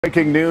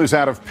Breaking news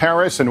out of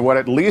Paris and what,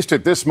 at least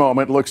at this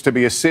moment, looks to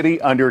be a city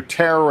under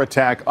terror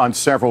attack on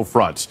several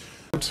fronts.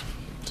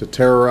 To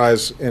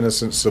terrorize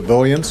innocent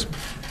civilians.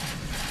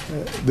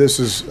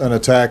 This is an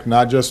attack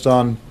not just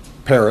on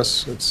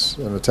Paris, it's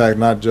an attack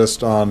not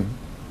just on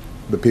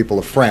the people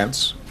of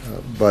France,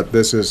 but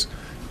this is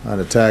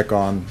an attack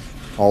on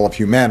all of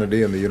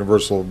humanity and the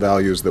universal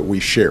values that we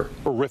share.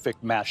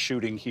 Horrific mass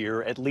shooting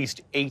here, at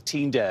least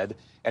 18 dead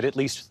and at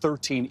least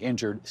 13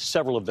 injured,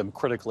 several of them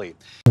critically.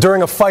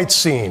 During a fight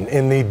scene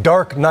in The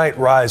Dark Knight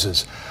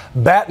Rises,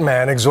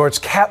 Batman exhorts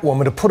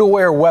Catwoman to put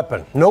away her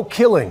weapon. No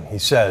killing, he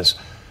says.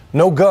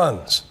 No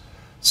guns.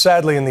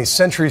 Sadly, in the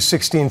Century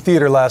 16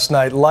 theater last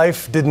night,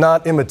 life did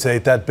not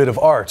imitate that bit of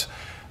art,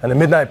 and the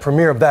midnight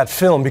premiere of that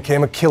film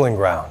became a killing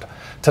ground.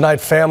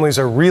 Tonight, families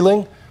are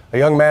reeling. A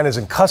young man is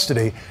in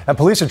custody, and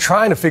police are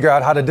trying to figure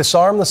out how to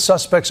disarm the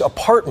suspect's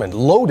apartment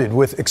loaded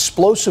with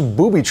explosive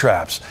booby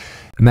traps.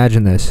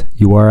 Imagine this.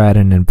 You are at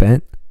an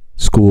event,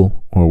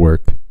 school, or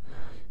work.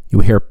 You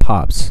hear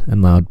pops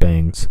and loud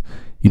bangs.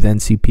 You then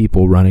see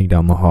people running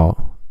down the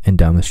hall and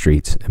down the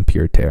streets in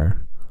pure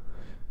terror.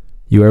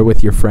 You are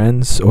with your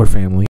friends or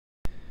family,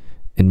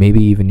 and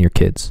maybe even your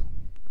kids.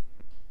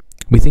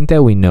 We think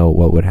that we know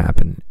what would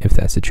happen if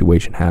that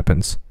situation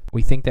happens.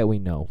 We think that we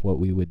know what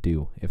we would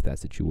do if that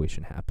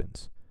situation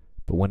happens.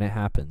 But when it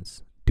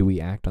happens, do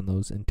we act on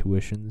those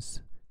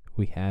intuitions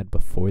we had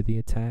before the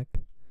attack?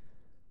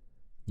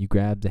 You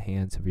grab the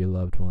hands of your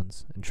loved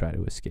ones and try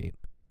to escape.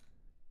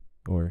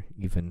 Or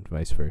even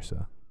vice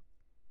versa.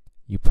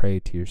 You pray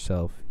to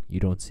yourself you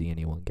don't see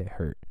anyone get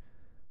hurt,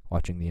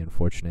 watching the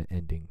unfortunate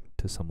ending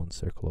to someone's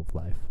circle of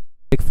life.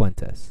 Vic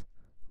Fuentes,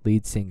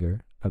 lead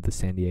singer of the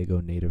San Diego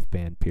native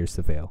band Pierce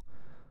the Veil,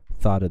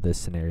 thought of this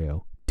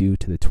scenario due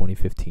to the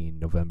 2015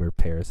 November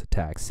Paris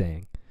attack,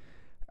 saying,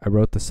 "I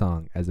wrote the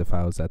song as if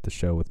I was at the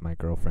show with my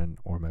girlfriend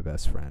or my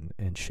best friend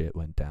and shit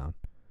went down.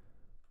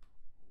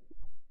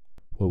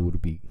 What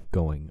would be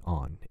going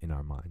on in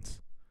our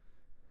minds?"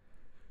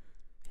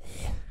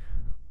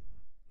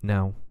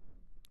 Now,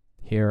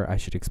 here I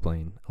should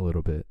explain a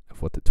little bit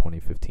of what the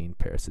 2015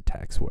 Paris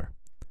attacks were.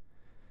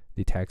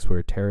 The attacks were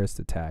a terrorist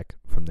attack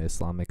from the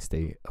Islamic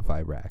State of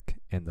Iraq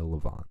and the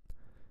Levant,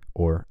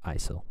 or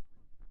ISIL,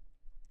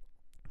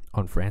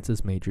 on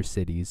France's major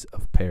cities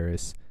of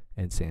Paris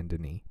and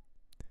Saint-Denis.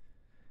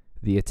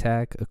 The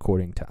attack,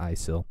 according to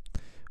ISIL,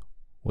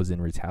 was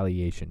in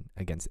retaliation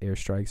against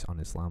airstrikes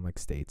on Islamic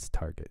State's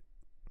target.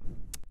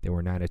 There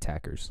were 9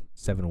 attackers,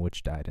 7 of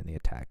which died in the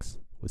attacks,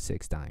 with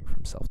 6 dying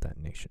from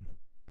self-detonation.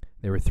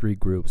 There were 3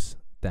 groups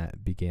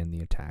that began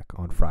the attack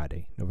on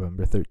Friday,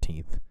 November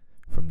 13th,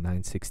 from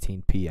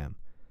 9:16 p.m.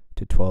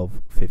 to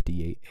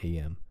 12:58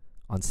 a.m.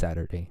 on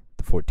Saturday,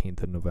 the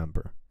 14th of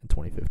November in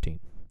 2015.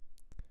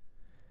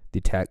 The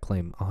attack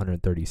claimed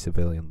 130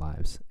 civilian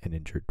lives and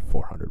injured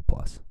 400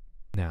 plus.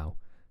 Now,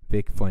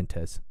 Vic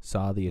Fuentes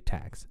saw the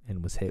attacks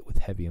and was hit with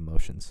heavy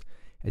emotions,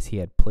 as he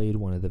had played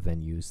one of the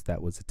venues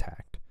that was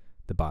attacked,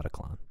 the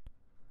Bataclan,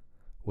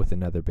 with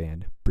another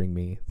band, Bring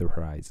Me the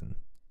Horizon,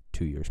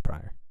 2 years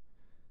prior.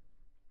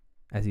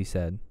 As he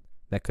said,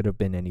 that could have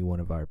been any one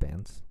of our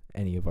bands,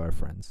 any of our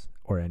friends,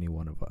 or any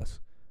one of us.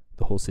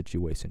 The whole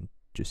situation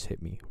just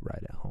hit me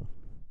right at home.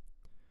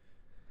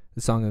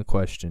 The song in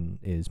question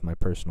is my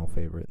personal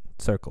favorite,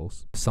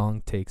 Circles. The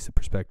song takes the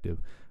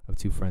perspective of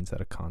 2 friends at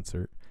a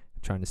concert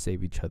trying to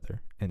save each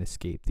other and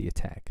escape the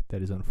attack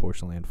that is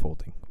unfortunately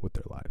unfolding with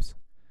their lives.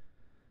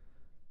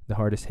 The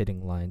hardest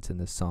hitting lines in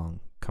this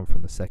song come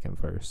from the second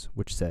verse,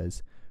 which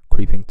says,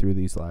 "Creeping through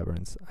these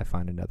labyrinths, I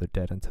find another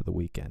dead into the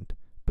weekend.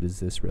 But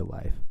is this real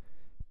life?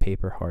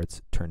 Paper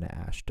hearts turn to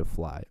ash to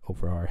fly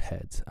over our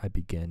heads. I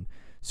begin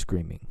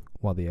screaming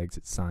while the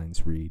exit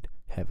signs read,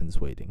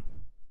 Heaven's waiting."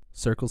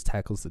 Circles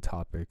tackles the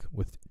topic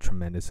with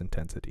tremendous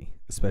intensity,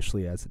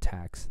 especially as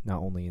attacks, not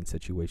only in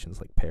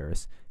situations like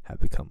Paris, have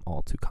become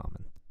all too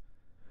common.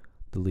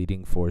 The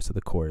leading force of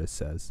the chorus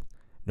says,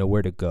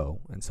 "Nowhere to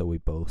go, and so we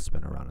both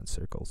spin around in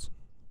circles."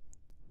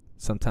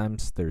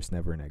 Sometimes there's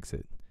never an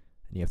exit,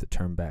 and you have to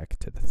turn back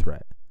to the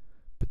threat,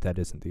 but that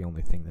isn't the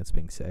only thing that's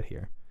being said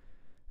here.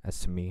 As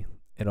to me,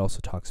 it also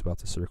talks about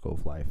the circle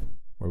of life,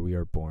 where we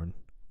are born,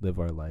 live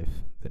our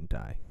life, then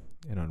die,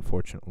 and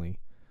unfortunately,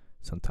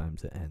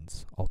 sometimes it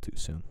ends all too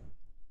soon.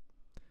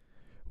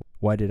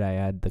 Why did I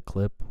add the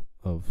clip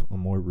of a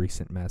more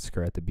recent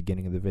massacre at the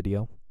beginning of the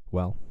video?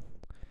 Well,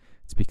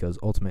 it's because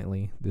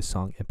ultimately this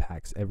song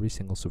impacts every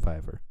single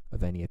survivor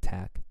of any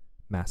attack,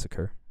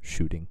 massacre,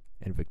 shooting,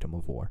 and victim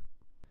of war.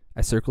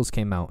 As Circles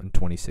came out in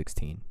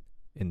 2016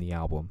 in the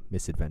album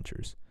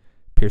Misadventures,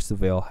 Pierce the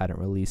Veil hadn't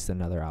released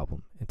another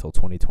album until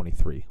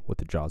 2023 with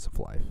The Jaws of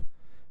Life.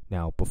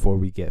 Now, before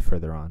we get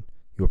further on,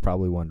 you are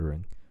probably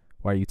wondering,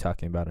 why are you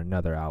talking about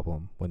another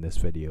album when this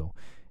video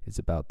is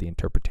about the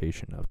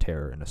interpretation of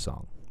terror in a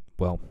song?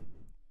 Well,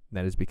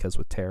 that is because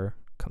with terror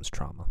comes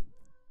trauma.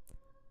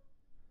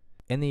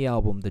 In the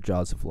album The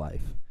Jaws of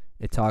Life,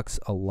 it talks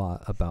a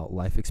lot about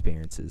life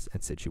experiences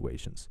and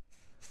situations.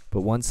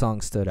 But one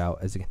song stood out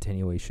as a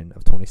continuation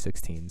of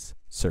 2016's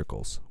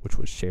Circles, which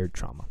was shared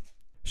trauma.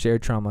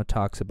 Shared Trauma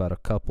talks about a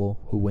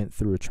couple who went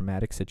through a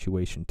traumatic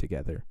situation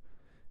together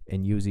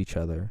and use each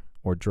other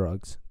or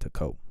drugs to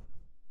cope.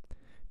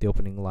 The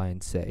opening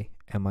lines say,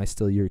 "Am I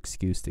still your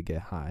excuse to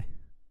get high?"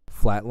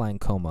 Flatline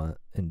coma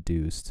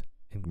induced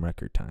in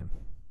record time.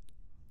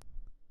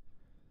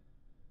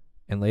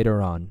 And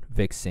later on,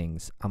 Vic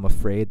sings, "I'm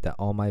afraid that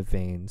all my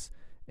veins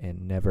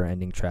and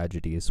never-ending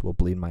tragedies will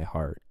bleed my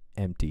heart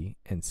empty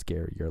and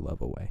scare your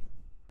love away."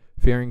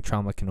 Fearing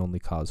trauma can only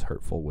cause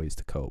hurtful ways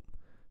to cope,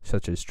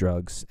 such as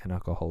drugs and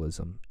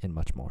alcoholism and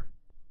much more.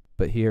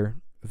 But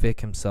here,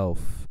 Vic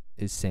himself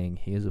is saying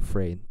he is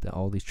afraid that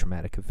all these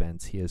traumatic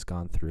events he has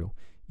gone through,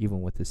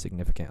 even with his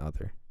significant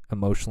other,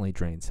 emotionally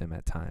drains him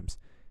at times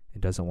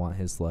and doesn't want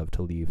his love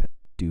to leave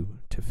due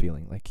to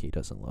feeling like he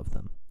doesn't love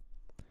them.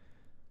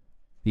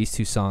 These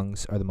two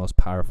songs are the most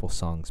powerful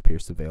songs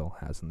Pierce the Veil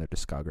has in their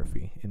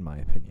discography, in my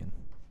opinion.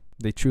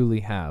 They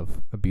truly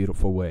have a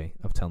beautiful way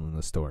of telling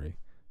the story,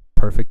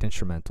 perfect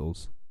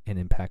instrumentals, and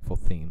impactful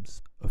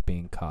themes of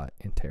being caught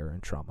in terror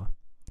and trauma.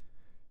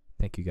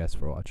 Thank you guys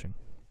for watching.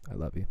 I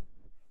love you,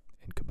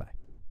 and goodbye.